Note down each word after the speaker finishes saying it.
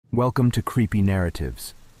Welcome to Creepy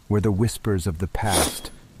Narratives, where the whispers of the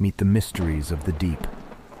past meet the mysteries of the deep.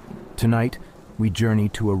 Tonight, we journey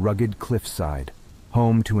to a rugged cliffside,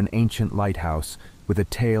 home to an ancient lighthouse with a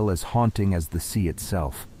tale as haunting as the sea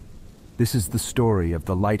itself. This is the story of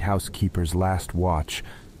the lighthouse keeper's last watch,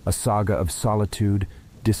 a saga of solitude,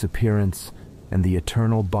 disappearance, and the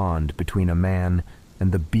eternal bond between a man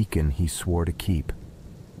and the beacon he swore to keep.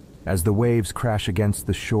 As the waves crash against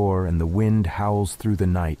the shore and the wind howls through the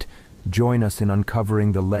night, join us in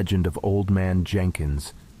uncovering the legend of Old Man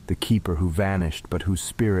Jenkins, the keeper who vanished but whose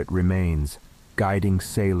spirit remains, guiding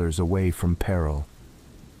sailors away from peril.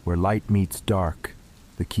 Where light meets dark,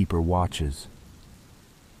 the keeper watches.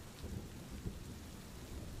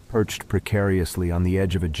 Perched precariously on the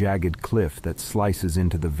edge of a jagged cliff that slices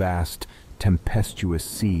into the vast, tempestuous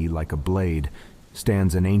sea like a blade,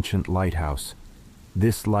 stands an ancient lighthouse.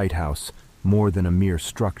 This lighthouse, more than a mere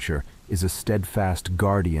structure, is a steadfast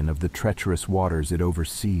guardian of the treacherous waters it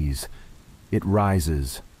oversees. It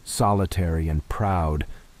rises, solitary and proud,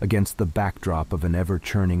 against the backdrop of an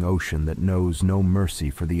ever-churning ocean that knows no mercy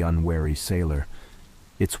for the unwary sailor.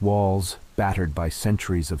 Its walls, battered by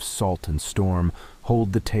centuries of salt and storm,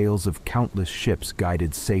 hold the tales of countless ships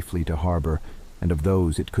guided safely to harbor, and of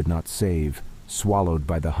those it could not save, swallowed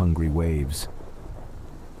by the hungry waves.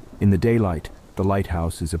 In the daylight, the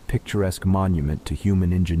lighthouse is a picturesque monument to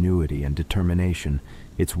human ingenuity and determination,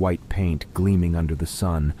 its white paint gleaming under the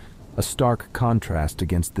sun, a stark contrast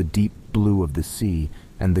against the deep blue of the sea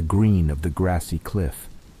and the green of the grassy cliff.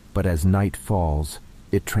 But as night falls,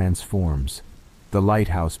 it transforms. The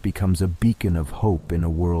lighthouse becomes a beacon of hope in a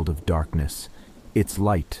world of darkness, its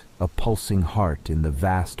light a pulsing heart in the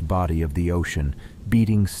vast body of the ocean,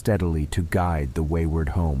 beating steadily to guide the wayward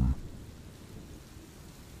home.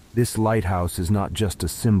 This lighthouse is not just a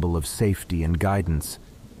symbol of safety and guidance.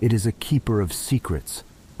 It is a keeper of secrets,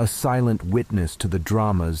 a silent witness to the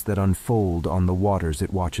dramas that unfold on the waters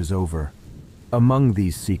it watches over. Among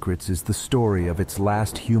these secrets is the story of its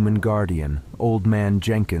last human guardian, Old Man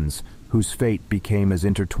Jenkins, whose fate became as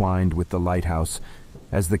intertwined with the lighthouse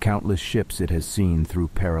as the countless ships it has seen through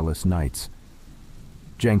perilous nights.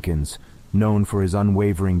 Jenkins, known for his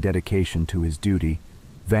unwavering dedication to his duty,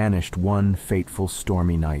 vanished one fateful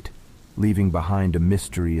stormy night, leaving behind a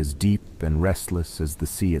mystery as deep and restless as the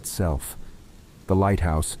sea itself. The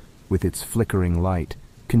lighthouse, with its flickering light,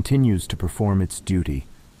 continues to perform its duty,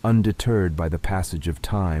 undeterred by the passage of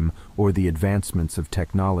time or the advancements of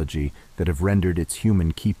technology that have rendered its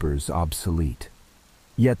human keepers obsolete.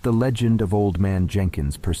 Yet the legend of Old Man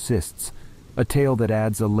Jenkins persists, a tale that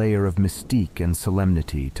adds a layer of mystique and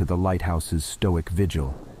solemnity to the lighthouse's stoic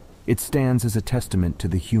vigil. It stands as a testament to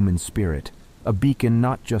the human spirit, a beacon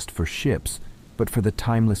not just for ships, but for the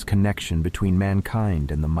timeless connection between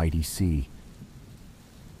mankind and the mighty sea.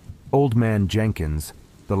 Old Man Jenkins,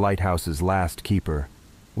 the lighthouse's last keeper,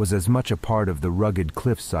 was as much a part of the rugged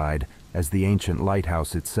cliffside as the ancient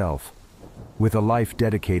lighthouse itself. With a life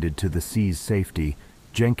dedicated to the sea's safety,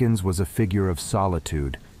 Jenkins was a figure of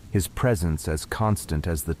solitude, his presence as constant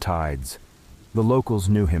as the tides. The locals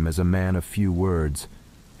knew him as a man of few words,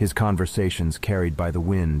 his conversations carried by the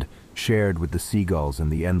wind, shared with the seagulls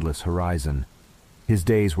and the endless horizon. His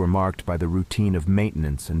days were marked by the routine of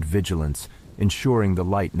maintenance and vigilance, ensuring the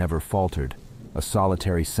light never faltered, a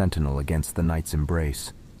solitary sentinel against the night's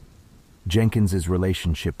embrace. Jenkins's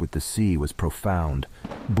relationship with the sea was profound,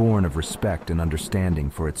 born of respect and understanding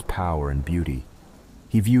for its power and beauty.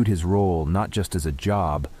 He viewed his role not just as a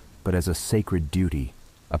job, but as a sacred duty,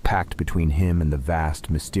 a pact between him and the vast,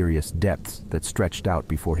 mysterious depths that stretched out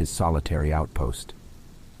before his solitary outpost.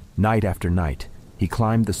 Night after night, he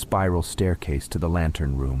climbed the spiral staircase to the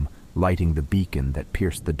lantern room, lighting the beacon that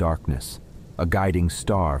pierced the darkness, a guiding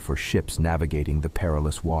star for ships navigating the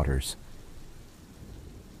perilous waters.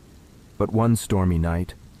 But one stormy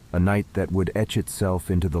night, a night that would etch itself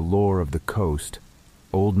into the lore of the coast,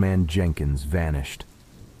 Old Man Jenkins vanished.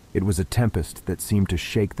 It was a tempest that seemed to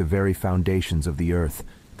shake the very foundations of the earth,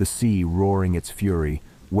 the sea roaring its fury,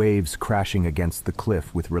 waves crashing against the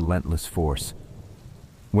cliff with relentless force.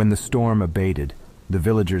 When the storm abated, the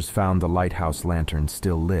villagers found the lighthouse lantern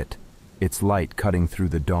still lit, its light cutting through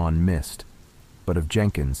the dawn mist. But of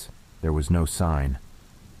Jenkins, there was no sign.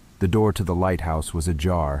 The door to the lighthouse was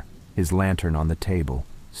ajar, his lantern on the table,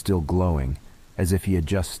 still glowing, as if he had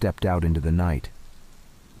just stepped out into the night.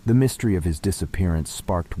 The mystery of his disappearance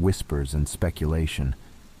sparked whispers and speculation.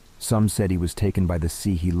 Some said he was taken by the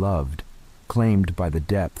sea he loved, claimed by the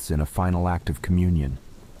depths in a final act of communion.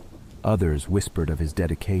 Others whispered of his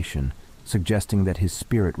dedication, suggesting that his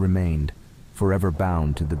spirit remained, forever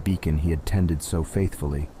bound to the beacon he had tended so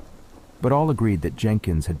faithfully. But all agreed that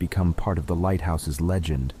Jenkins had become part of the lighthouse's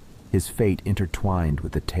legend, his fate intertwined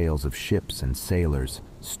with the tales of ships and sailors,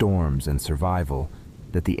 storms and survival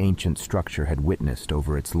that the ancient structure had witnessed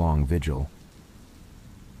over its long vigil.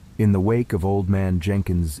 In the wake of Old Man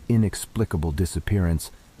Jenkins' inexplicable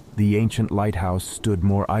disappearance, the ancient lighthouse stood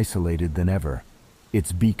more isolated than ever,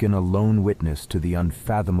 its beacon a lone witness to the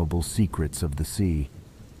unfathomable secrets of the sea.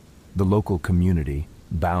 The local community,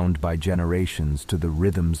 bound by generations to the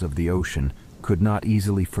rhythms of the ocean, could not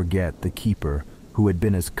easily forget the keeper who had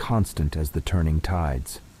been as constant as the turning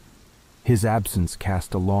tides. His absence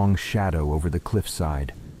cast a long shadow over the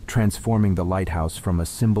cliffside, transforming the lighthouse from a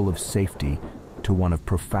symbol of safety to one of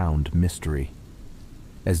profound mystery.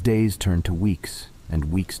 As days turned to weeks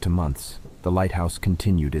and weeks to months, the lighthouse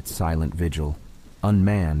continued its silent vigil,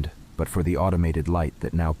 unmanned but for the automated light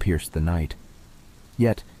that now pierced the night.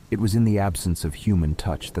 Yet, it was in the absence of human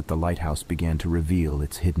touch that the lighthouse began to reveal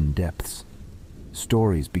its hidden depths.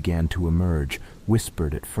 Stories began to emerge,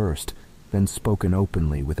 whispered at first, then spoken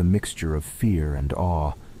openly with a mixture of fear and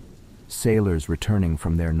awe. Sailors returning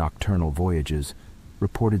from their nocturnal voyages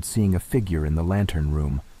reported seeing a figure in the lantern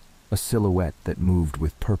room, a silhouette that moved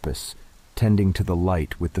with purpose, tending to the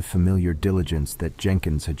light with the familiar diligence that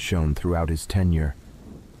Jenkins had shown throughout his tenure.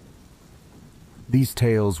 These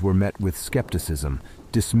tales were met with skepticism,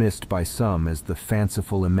 dismissed by some as the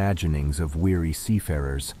fanciful imaginings of weary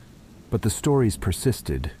seafarers. But the stories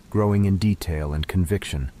persisted, growing in detail and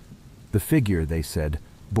conviction. The figure, they said,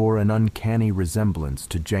 bore an uncanny resemblance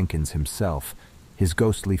to Jenkins himself, his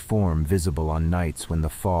ghostly form visible on nights when the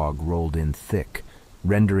fog rolled in thick,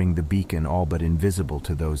 rendering the beacon all but invisible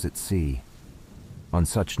to those at sea. On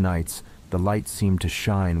such nights, the light seemed to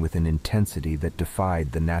shine with an intensity that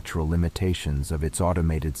defied the natural limitations of its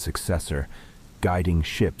automated successor, guiding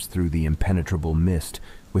ships through the impenetrable mist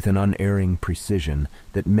with an unerring precision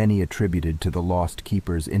that many attributed to the lost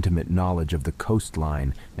keeper's intimate knowledge of the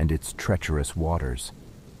coastline and its treacherous waters.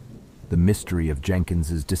 The mystery of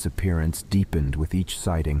Jenkins's disappearance deepened with each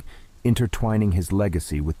sighting, intertwining his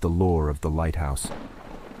legacy with the lore of the lighthouse.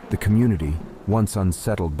 The community, once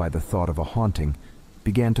unsettled by the thought of a haunting,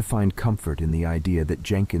 began to find comfort in the idea that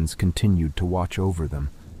Jenkins continued to watch over them.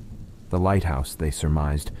 The lighthouse, they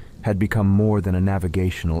surmised, had become more than a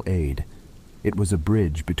navigational aid. It was a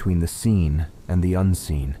bridge between the seen and the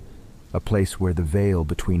unseen, a place where the veil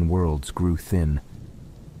between worlds grew thin.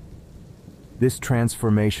 This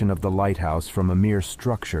transformation of the lighthouse from a mere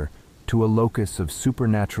structure to a locus of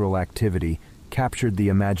supernatural activity captured the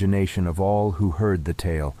imagination of all who heard the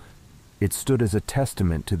tale. It stood as a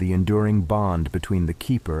testament to the enduring bond between the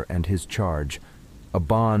keeper and his charge, a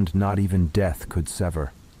bond not even death could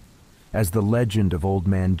sever. As the legend of Old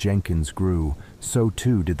Man Jenkins grew, so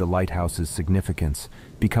too did the lighthouse's significance,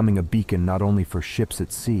 becoming a beacon not only for ships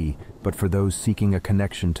at sea, but for those seeking a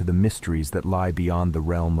connection to the mysteries that lie beyond the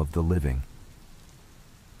realm of the living.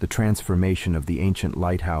 The transformation of the ancient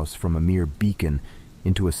lighthouse from a mere beacon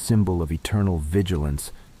into a symbol of eternal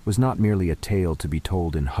vigilance was not merely a tale to be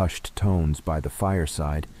told in hushed tones by the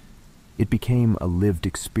fireside. It became a lived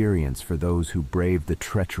experience for those who braved the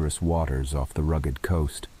treacherous waters off the rugged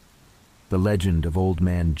coast. The legend of Old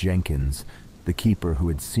Man Jenkins, the keeper who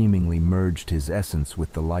had seemingly merged his essence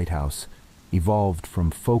with the lighthouse, evolved from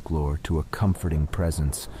folklore to a comforting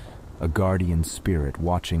presence, a guardian spirit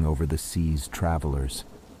watching over the sea's travelers.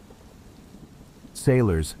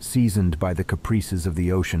 Sailors, seasoned by the caprices of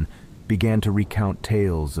the ocean, began to recount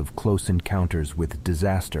tales of close encounters with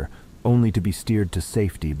disaster, only to be steered to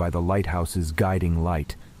safety by the lighthouse's guiding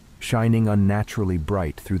light, shining unnaturally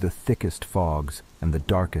bright through the thickest fogs and the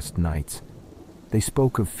darkest nights. They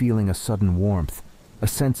spoke of feeling a sudden warmth, a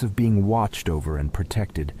sense of being watched over and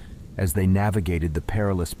protected, as they navigated the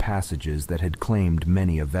perilous passages that had claimed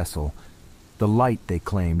many a vessel. The light, they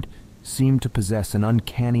claimed, seemed to possess an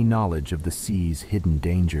uncanny knowledge of the sea's hidden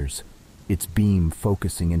dangers, its beam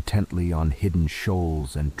focusing intently on hidden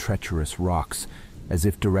shoals and treacherous rocks, as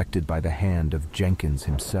if directed by the hand of Jenkins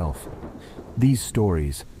himself. These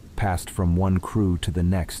stories, passed from one crew to the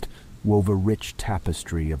next, wove a rich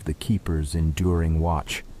tapestry of the keeper's enduring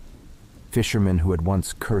watch. Fishermen who had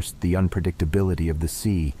once cursed the unpredictability of the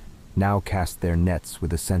sea now cast their nets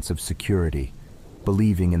with a sense of security,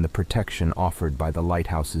 believing in the protection offered by the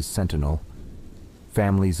lighthouse's sentinel.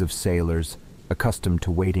 Families of sailors, accustomed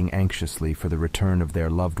to waiting anxiously for the return of their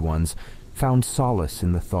loved ones, found solace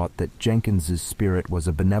in the thought that Jenkins's spirit was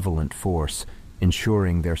a benevolent force,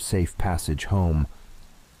 ensuring their safe passage home.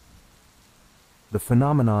 The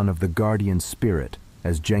phenomenon of the guardian spirit,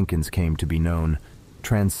 as Jenkins came to be known,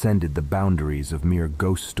 transcended the boundaries of mere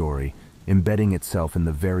ghost story, embedding itself in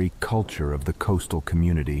the very culture of the coastal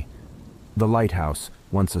community. The lighthouse,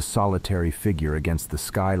 once a solitary figure against the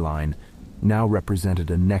skyline, now represented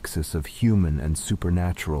a nexus of human and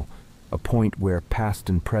supernatural, a point where past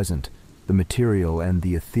and present, the material and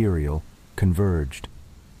the ethereal, converged.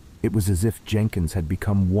 It was as if Jenkins had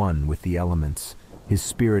become one with the elements, his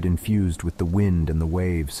spirit infused with the wind and the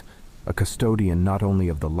waves, a custodian not only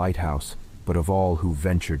of the lighthouse, but of all who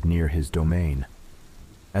ventured near his domain.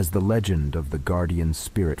 As the legend of the guardian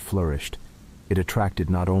spirit flourished, it attracted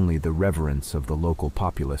not only the reverence of the local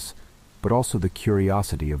populace, but also the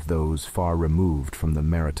curiosity of those far removed from the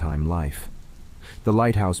maritime life. The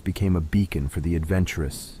lighthouse became a beacon for the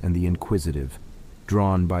adventurous and the inquisitive,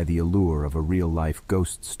 drawn by the allure of a real-life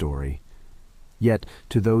ghost story. Yet,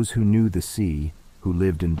 to those who knew the sea, who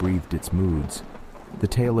lived and breathed its moods, the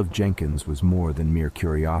tale of Jenkins was more than mere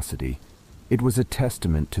curiosity. It was a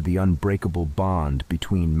testament to the unbreakable bond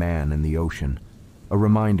between man and the ocean, a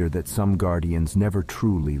reminder that some guardians never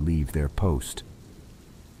truly leave their post.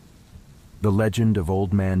 The legend of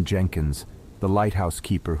Old Man Jenkins, the lighthouse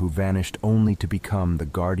keeper who vanished only to become the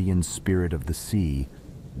guardian spirit of the sea,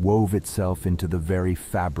 wove itself into the very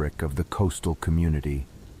fabric of the coastal community.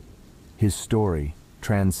 His story,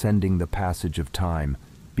 transcending the passage of time,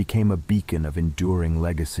 became a beacon of enduring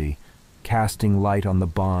legacy, casting light on the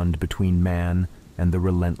bond between man and the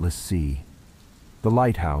relentless sea. The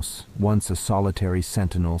lighthouse, once a solitary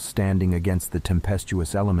sentinel standing against the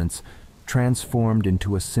tempestuous elements, transformed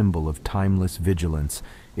into a symbol of timeless vigilance,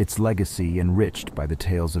 its legacy enriched by the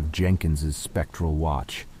tales of Jenkins's spectral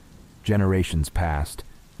watch. Generations passed,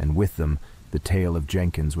 and with them, the tale of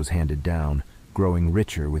Jenkins was handed down, growing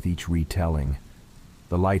richer with each retelling.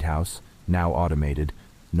 The lighthouse, now automated,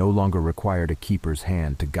 no longer required a keeper's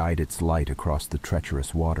hand to guide its light across the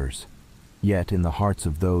treacherous waters. Yet, in the hearts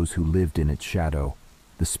of those who lived in its shadow,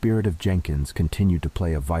 the spirit of Jenkins continued to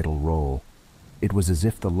play a vital role. It was as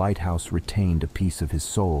if the lighthouse retained a piece of his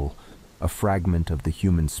soul, a fragment of the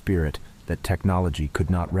human spirit that technology could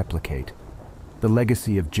not replicate. The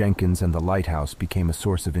legacy of Jenkins and the lighthouse became a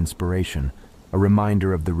source of inspiration, a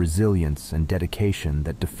reminder of the resilience and dedication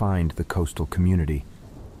that defined the coastal community.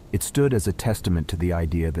 It stood as a testament to the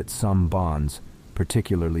idea that some bonds,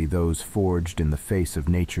 particularly those forged in the face of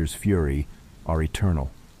nature's fury, are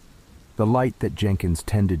eternal. The light that Jenkins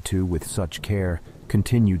tended to with such care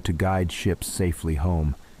continued to guide ships safely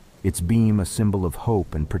home, its beam a symbol of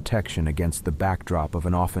hope and protection against the backdrop of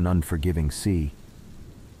an often unforgiving sea.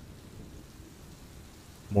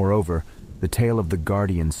 Moreover, the tale of the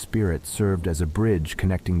guardian spirit served as a bridge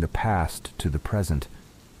connecting the past to the present.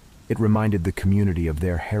 It reminded the community of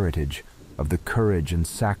their heritage, of the courage and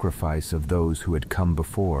sacrifice of those who had come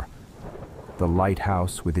before. The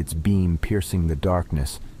lighthouse, with its beam piercing the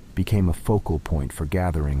darkness, became a focal point for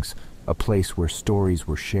gatherings, a place where stories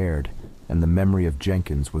were shared and the memory of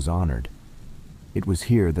Jenkins was honored. It was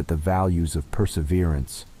here that the values of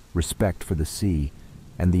perseverance, respect for the sea,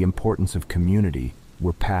 and the importance of community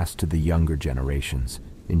were passed to the younger generations,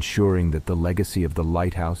 ensuring that the legacy of the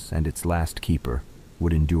lighthouse and its last keeper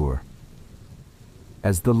would endure.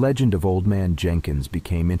 As the legend of Old Man Jenkins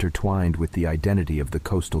became intertwined with the identity of the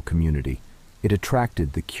coastal community, it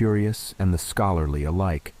attracted the curious and the scholarly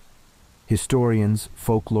alike. Historians,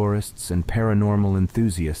 folklorists, and paranormal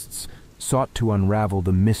enthusiasts sought to unravel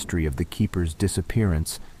the mystery of the keeper's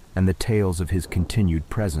disappearance and the tales of his continued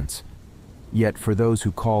presence. Yet for those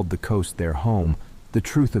who called the coast their home, the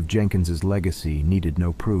truth of Jenkins's legacy needed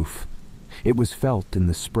no proof. It was felt in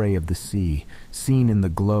the spray of the sea, seen in the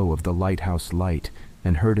glow of the lighthouse light,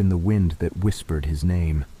 and heard in the wind that whispered his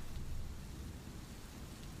name.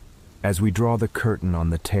 As we draw the curtain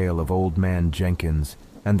on the tale of Old Man Jenkins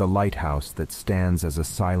and the lighthouse that stands as a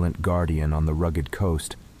silent guardian on the rugged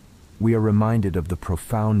coast, we are reminded of the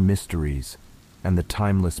profound mysteries and the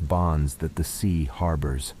timeless bonds that the sea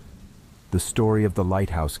harbors. The story of the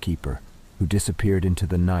lighthouse keeper, who disappeared into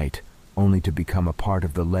the night only to become a part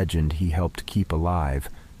of the legend he helped keep alive,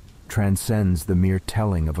 transcends the mere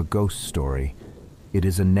telling of a ghost story. It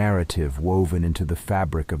is a narrative woven into the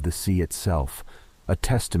fabric of the sea itself, a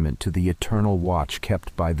testament to the eternal watch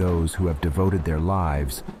kept by those who have devoted their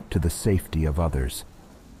lives to the safety of others.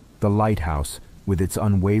 The lighthouse, with its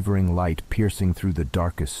unwavering light piercing through the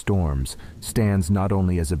darkest storms, stands not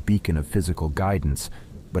only as a beacon of physical guidance,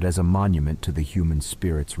 but as a monument to the human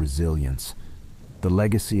spirit's resilience. The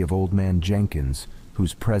legacy of Old Man Jenkins,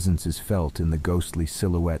 whose presence is felt in the ghostly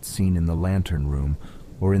silhouette seen in the lantern room,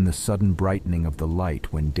 or in the sudden brightening of the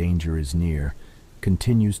light when danger is near,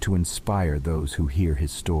 continues to inspire those who hear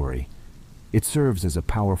his story. It serves as a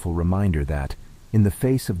powerful reminder that, in the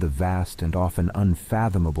face of the vast and often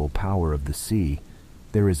unfathomable power of the sea,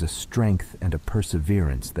 there is a strength and a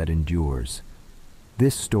perseverance that endures.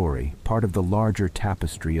 This story, part of the larger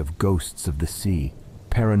tapestry of ghosts of the sea,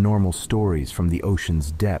 paranormal stories from the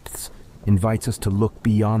ocean's depths, invites us to look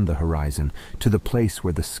beyond the horizon, to the place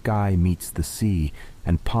where the sky meets the sea,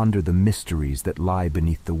 and ponder the mysteries that lie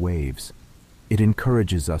beneath the waves. It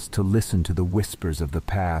encourages us to listen to the whispers of the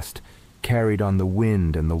past, carried on the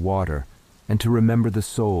wind and the water, and to remember the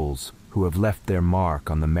souls who have left their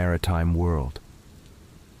mark on the maritime world.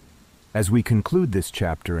 As we conclude this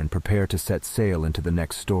chapter and prepare to set sail into the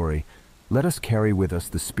next story, let us carry with us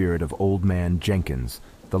the spirit of Old Man Jenkins,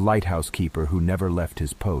 the lighthouse keeper who never left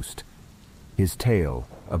his post. His tale,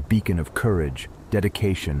 a beacon of courage,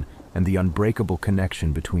 dedication, and the unbreakable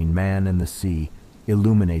connection between man and the sea,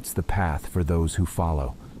 illuminates the path for those who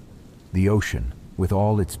follow. The ocean, with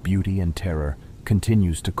all its beauty and terror,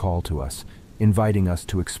 continues to call to us, inviting us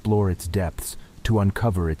to explore its depths, to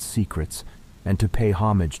uncover its secrets, and to pay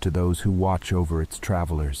homage to those who watch over its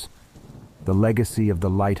travelers. The legacy of the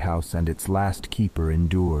lighthouse and its last keeper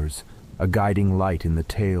endures, a guiding light in the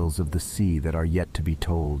tales of the sea that are yet to be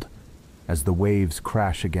told. As the waves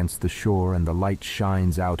crash against the shore and the light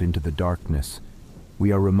shines out into the darkness,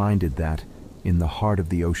 we are reminded that, in the heart of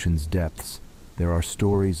the ocean's depths, there are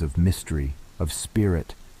stories of mystery, of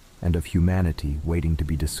spirit, and of humanity waiting to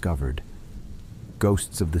be discovered.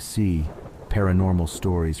 Ghosts of the Sea, paranormal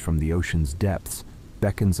stories from the ocean's depths,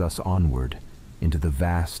 beckons us onward into the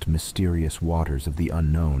vast, mysterious waters of the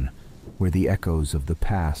unknown, where the echoes of the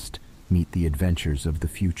past meet the adventures of the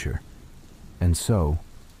future. And so,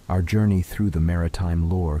 our journey through the maritime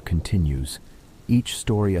lore continues, each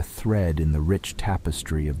story a thread in the rich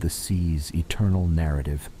tapestry of the sea's eternal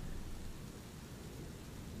narrative.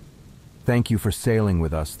 Thank you for sailing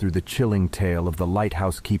with us through the chilling tale of the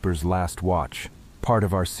lighthouse keeper's last watch, part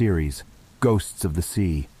of our series, Ghosts of the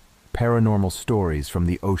Sea, Paranormal Stories from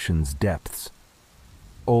the Ocean's Depths.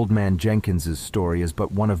 Old Man Jenkins's story is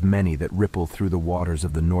but one of many that ripple through the waters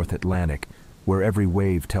of the North Atlantic, where every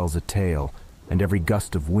wave tells a tale, and every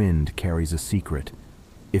gust of wind carries a secret.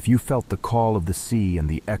 If you felt the call of the sea and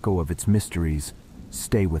the echo of its mysteries,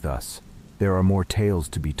 stay with us. There are more tales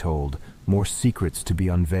to be told, more secrets to be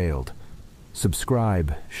unveiled.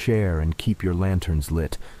 Subscribe, share, and keep your lanterns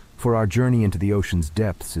lit, for our journey into the ocean's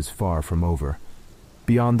depths is far from over.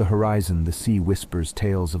 Beyond the horizon, the sea whispers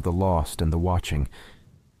tales of the lost and the watching,